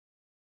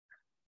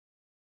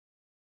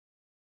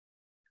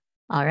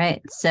All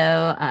right,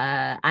 so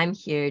I'm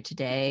here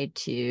today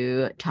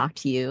to talk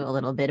to you a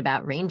little bit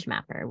about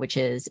RangeMapper, which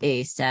is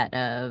a set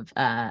of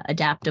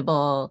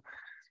adaptable,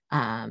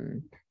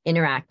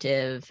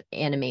 interactive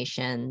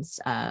animations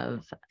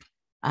of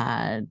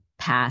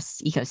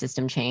past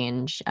ecosystem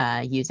change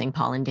using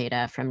pollen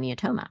data from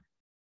Neotoma.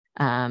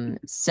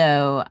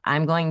 So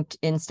I'm going to,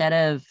 instead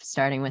of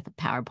starting with a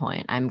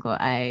PowerPoint,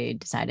 I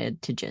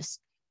decided to just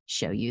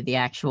show you the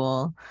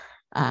actual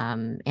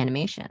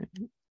animation.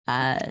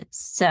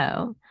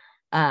 So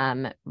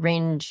here's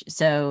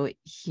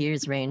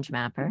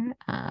RangeMapper.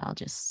 I'll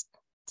just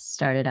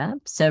start it up.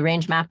 So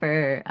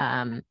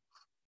RangeMapper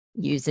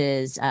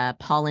uses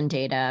pollen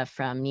data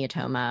from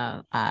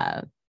Neotoma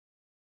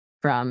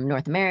from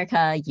North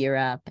America,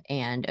 Europe,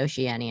 and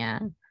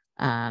Oceania.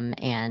 I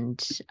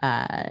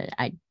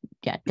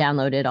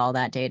downloaded all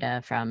that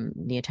data from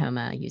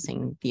Neotoma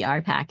using the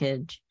R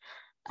package.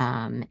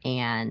 And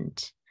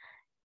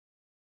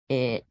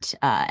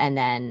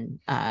then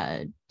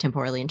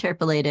temporally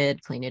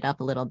interpolated, cleaned it up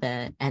a little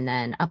bit, and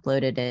then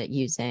uploaded it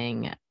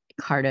using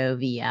Carto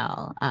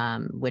VL,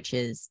 which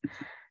is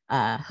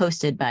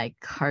hosted by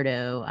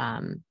Carto,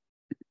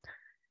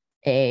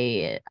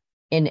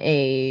 in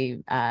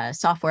a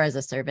software as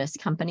a service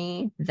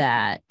company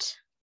that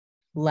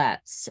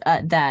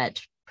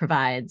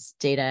provides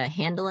data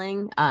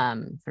handling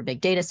for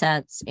big data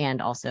sets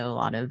and also a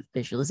lot of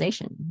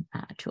visualization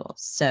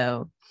tools.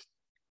 So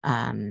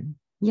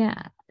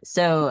yeah,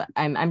 so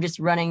I'm just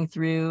running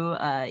through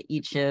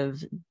each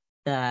of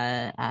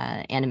the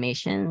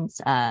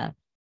animations,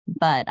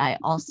 but I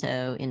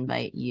also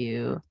invite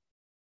you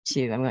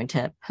to, I'm going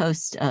to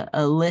post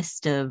a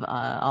list of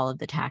all of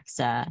the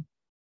taxa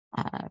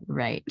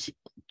right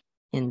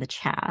in the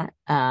chat,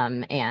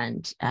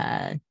 and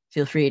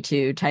feel free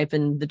to type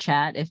in the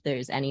chat if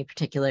there's any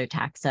particular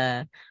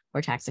taxa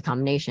or taxa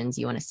combinations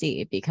you want to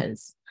see,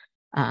 because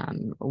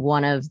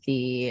one of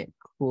the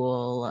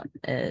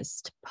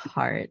coolest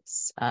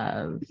parts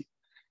of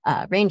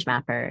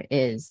RangeMapper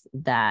is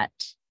that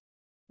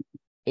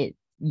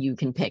you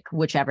can pick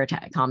whichever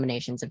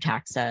combinations of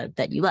taxa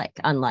that you like,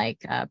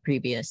 unlike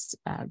previous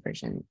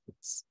versions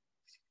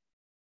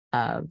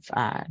of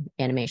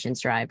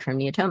animations derived from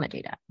Neotoma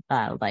data,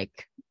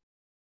 like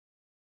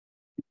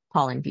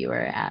Pollen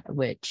Viewer,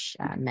 which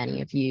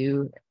many of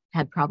you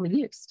have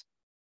probably used.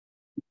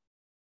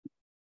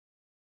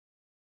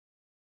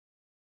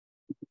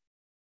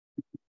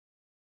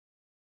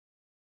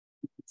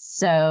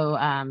 So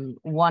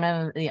one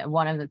of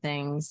the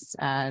things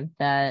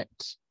that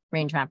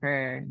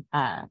RangeMapper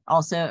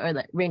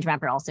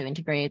also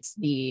integrates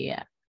the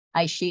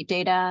ice sheet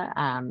data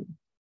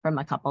from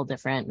a couple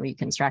different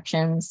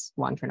reconstructions,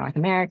 one for North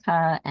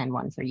America and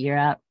one for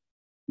Europe.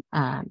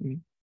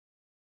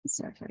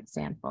 So for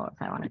example,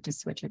 if I wanted to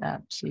switch it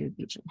up to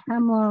beach and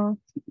hemlock,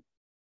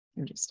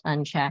 and just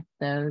uncheck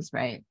those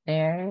right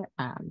there.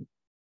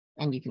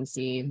 And you can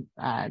see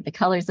the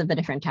colors of the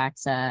different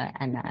taxa,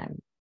 and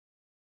then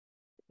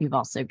you've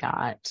also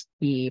got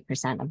the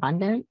percent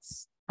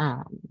abundance.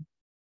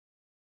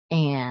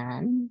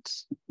 And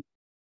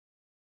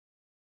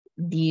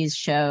these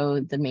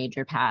show the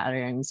major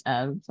patterns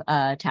of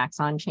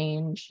taxon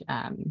change.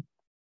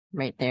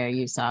 Right there,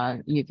 you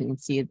can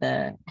see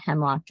the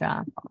hemlock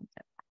drop.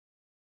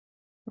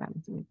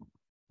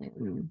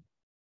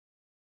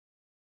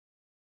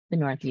 The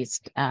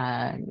Northeast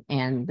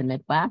and the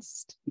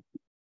Midwest.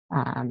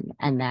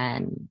 And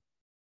then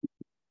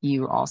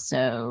you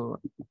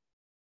also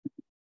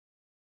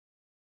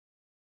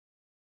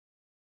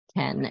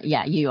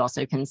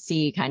can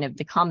see kind of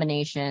the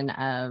combination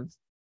of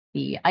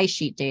the ice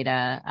sheet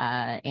data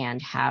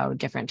and how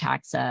different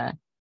taxa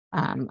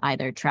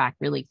either track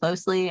really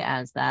closely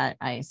as that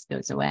ice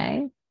goes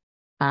away,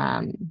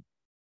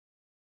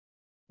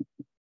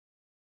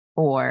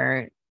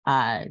 or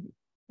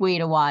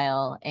wait a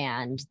while,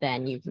 and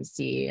then you can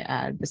see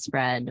the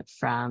spread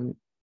from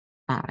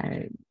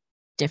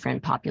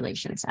different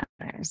population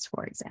centers,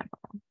 for example.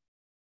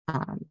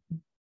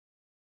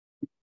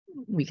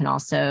 We can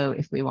also,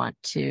 if we want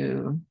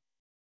to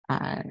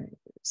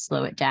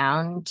slow it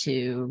down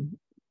to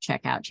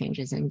check out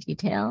changes in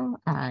detail,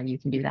 you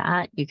can do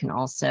that. You can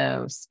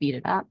also speed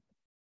it up.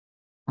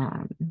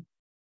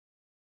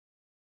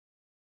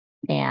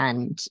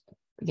 And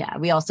yeah,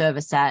 we also have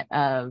a set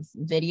of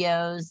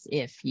videos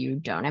if you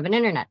don't have an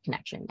internet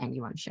connection and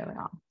you want to show it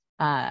off.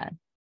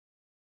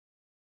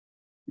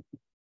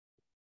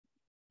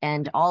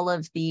 And all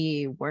of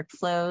the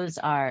workflows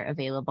are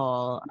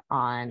available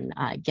on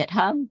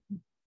GitHub,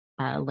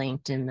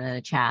 linked in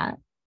the chat.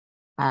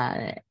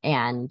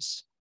 And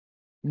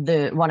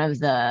one of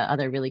the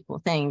other really cool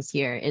things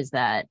here is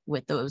that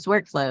with those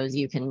workflows,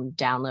 you can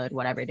download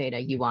whatever data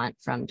you want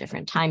from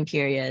different time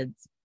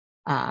periods,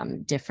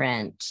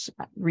 different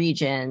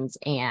regions,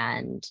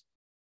 and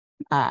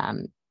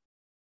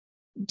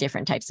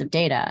different types of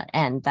data.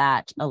 And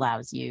that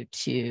allows you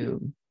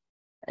to,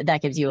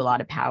 that gives you a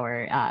lot of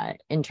power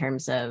in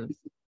terms of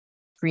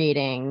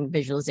creating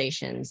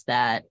visualizations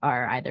that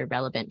are either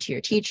relevant to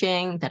your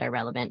teaching, that are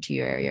relevant to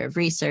your area of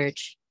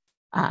research,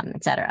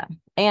 etc.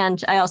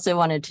 And I also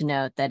wanted to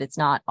note that it's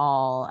not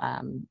all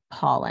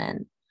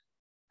pollen.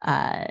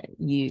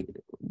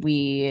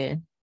 We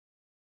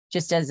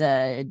just as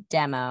a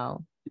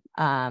demo,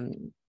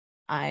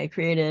 I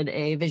created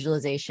a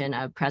visualization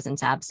of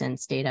presence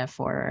absence data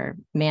for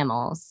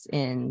mammals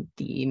in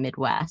the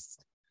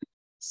Midwest.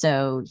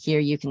 So here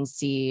you can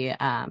see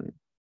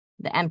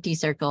the empty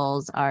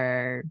circles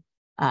are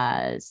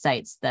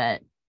sites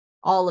that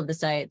all of the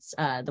sites,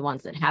 the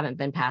ones that haven't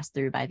been passed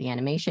through by the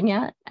animation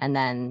yet. And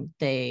then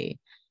you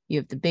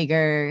have the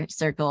bigger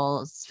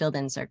circles, filled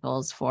in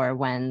circles for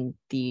when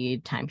the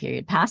time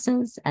period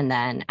passes. And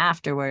then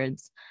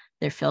afterwards,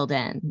 they're filled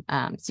in.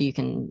 So you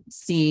can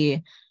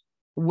see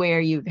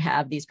where you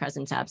have these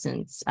presence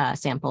absence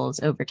samples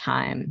over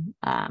time.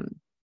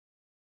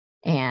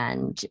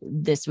 And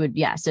this would,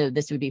 so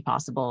this would be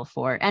possible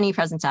for any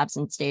presence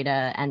absence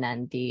data. And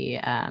then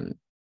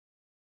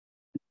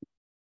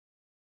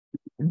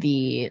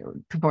the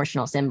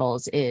proportional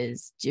symbols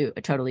is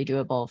totally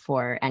doable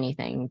for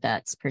anything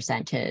that's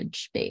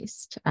percentage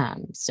based.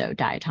 So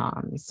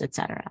diatoms,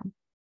 etc.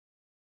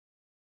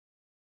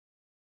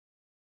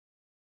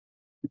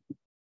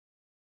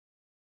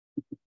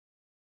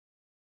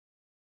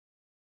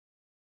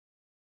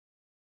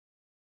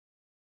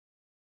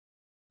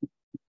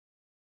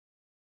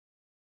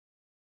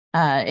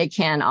 It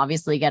can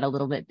obviously get a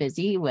little bit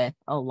busy with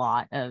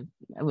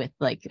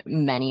like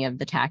many of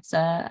the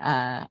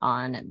taxa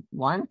on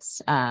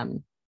once,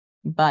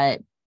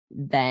 but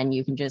then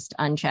you can just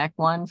uncheck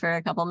one for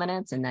a couple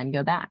minutes and then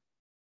go back.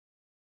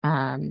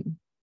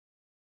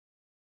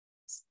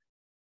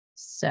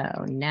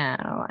 So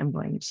now I'm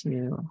going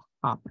to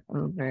hop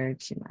over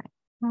to my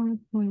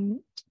PowerPoint.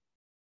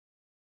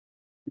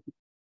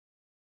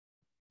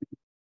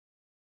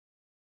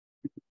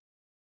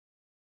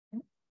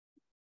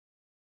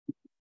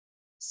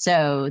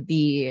 So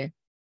the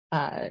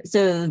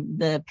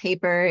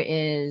paper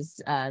is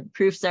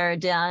proofs are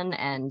done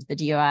and the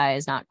DOI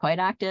is not quite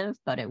active,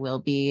 but it will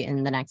be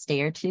in the next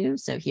day or two.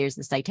 So here's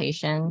the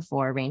citation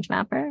for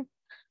RangeMapper.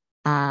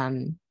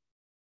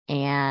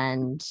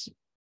 And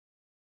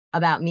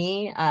about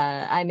me,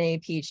 I'm a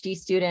PhD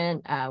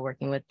student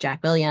working with Jack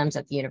Williams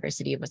at the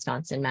University of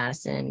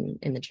Wisconsin-Madison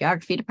in the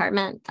geography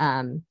department.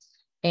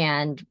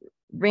 And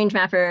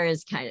RangeMapper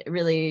is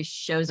really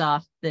shows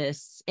off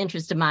this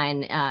interest of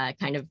mine,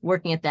 kind of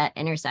working at that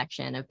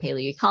intersection of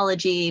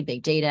paleoecology,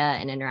 big data,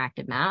 and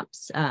interactive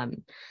maps.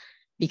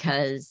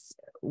 Because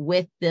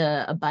with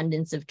the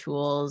abundance of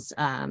tools,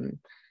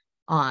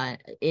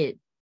 it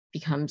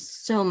becomes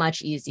so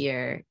much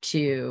easier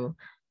to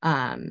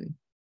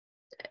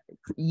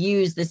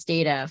use this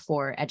data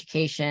for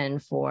education,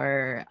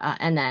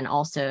 and then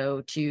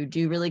also to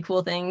do really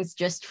cool things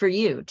just for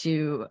you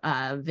to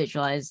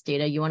visualize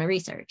data you want to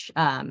research.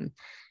 And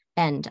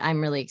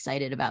I'm really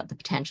excited about the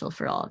potential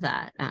for all of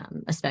that,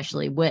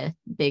 especially with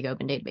big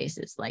open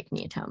databases like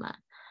Neotoma.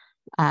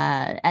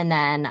 And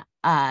then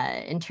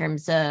in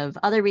terms of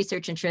other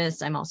research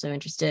interests, I'm also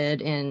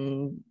interested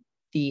in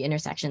the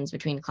intersections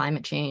between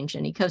climate change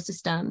and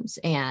ecosystems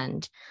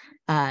and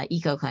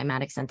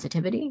ecoclimatic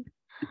sensitivity.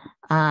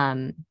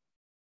 And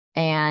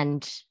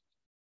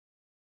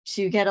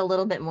to get a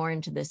little bit more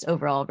into this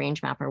overall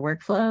RangeMapper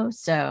workflow,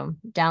 so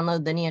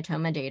download the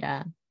Neotoma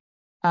data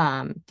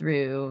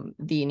through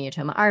the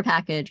Neotoma R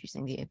package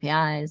using the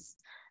APIs,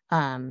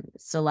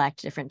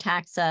 select different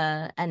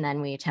taxa, and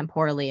then we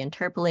temporally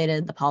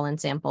interpolated the pollen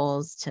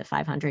samples to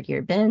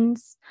 500-year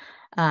bins,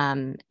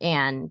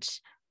 and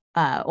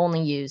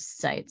only use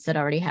sites that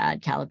already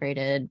had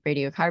calibrated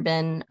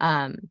radiocarbon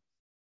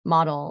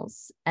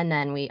models. And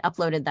then we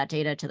uploaded that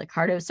data to the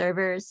Carto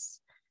servers.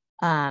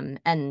 And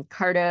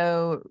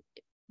Carto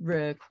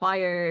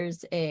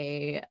requires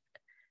an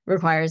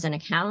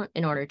account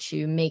in order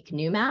to make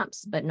new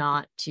maps, but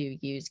not to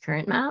use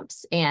current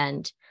maps.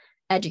 And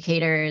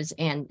educators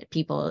and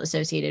people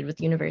associated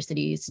with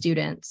universities,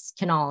 students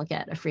can all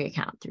get a free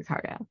account through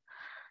Carto.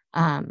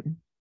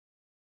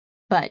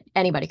 But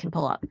anybody can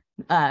pull up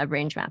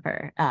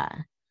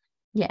RangeMapper.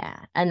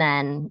 And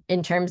then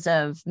in terms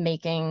of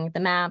making the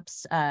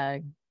maps,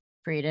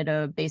 created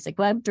a basic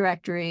web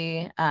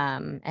directory,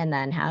 and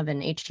then have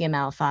an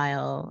HTML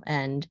file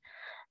and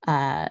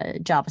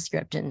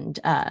JavaScript and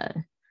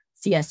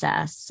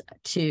CSS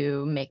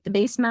to make the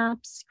base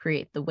maps,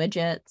 create the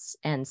widgets,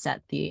 and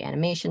set the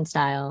animation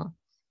style.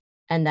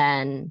 And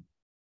then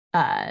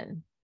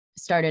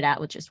started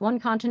out with just one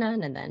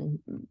continent and then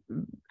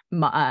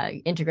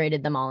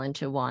integrated them all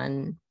into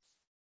one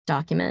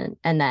document.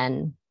 And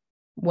then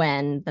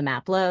when the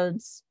map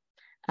loads,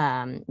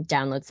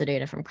 downloads the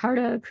data from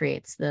Carto,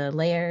 creates the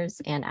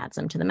layers, and adds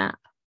them to the map.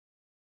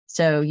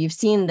 So you've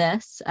seen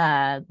this.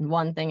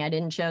 One thing I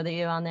didn't show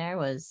you on there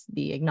was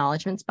the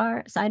acknowledgements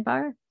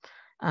sidebar.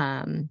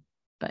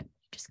 But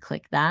just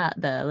click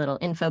the little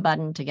info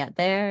button to get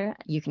there.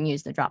 You can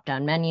use the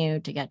drop-down menu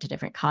to get to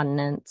different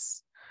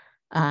continents,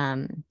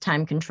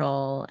 time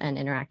control, and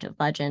interactive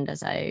legend,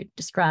 as I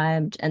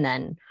described. And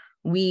then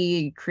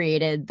we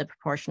created the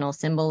proportional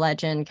symbol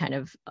legend kind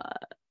of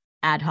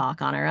ad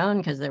hoc on our own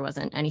because there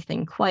wasn't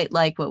anything quite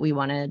like what we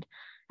wanted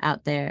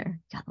out there.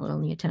 Got a little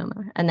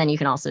Neotoma. And then you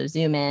can also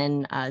zoom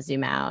in,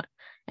 zoom out,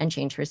 and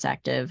change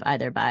perspective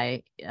either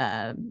by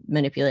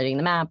manipulating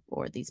the map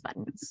or these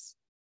buttons.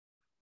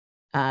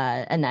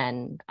 And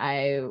then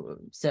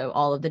so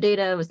all of the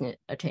data was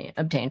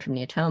obtained from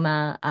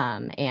Neotoma,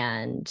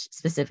 and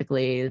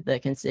specifically the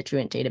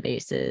constituent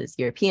databases,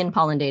 European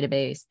pollen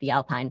database, the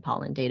Alpine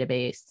pollen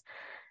database,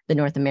 the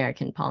North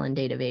American pollen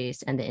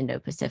database, and the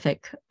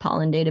Indo-Pacific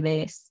pollen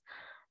database.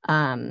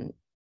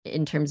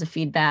 In terms of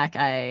feedback,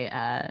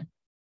 I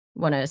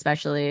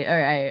especially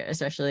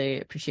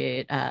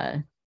appreciate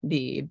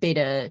the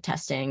beta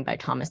testing by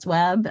Thomas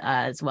Webb,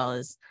 as well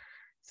as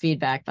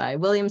feedback by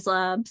Williams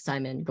Lab,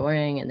 Simon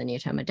Goring, and the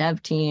Neotoma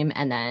dev team,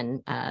 and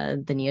then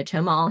the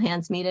Neotoma all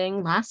hands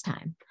meeting last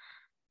time.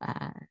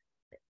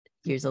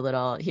 These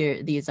are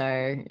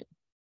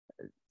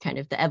kind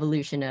of the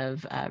evolution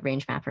of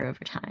RangeMapper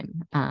over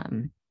time.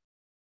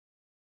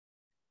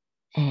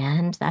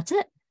 And that's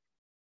it.